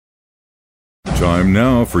Time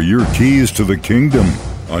now for your keys to the kingdom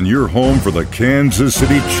on your home for the Kansas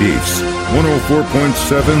City Chiefs.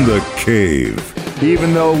 104.7 The Cave.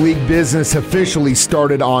 Even though league business officially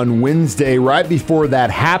started on Wednesday, right before that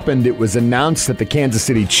happened, it was announced that the Kansas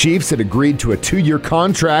City Chiefs had agreed to a 2-year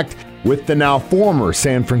contract with the now former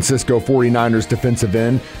San Francisco 49ers defensive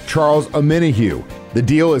end, Charles Omenihu. The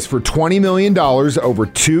deal is for $20 million over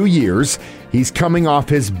 2 years. He's coming off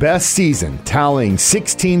his best season, tallying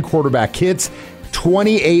 16 quarterback hits,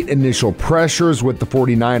 28 initial pressures with the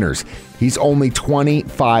 49ers. He's only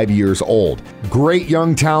 25 years old. Great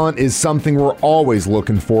young talent is something we're always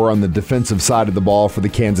looking for on the defensive side of the ball for the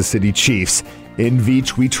Kansas City Chiefs. In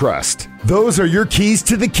Veach we trust. Those are your keys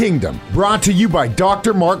to the kingdom. Brought to you by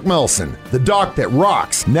Dr. Mark Melson, the doc that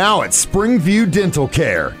rocks, now at Springview Dental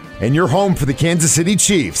Care. And your home for the Kansas City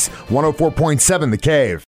Chiefs, 104.7 The Cave.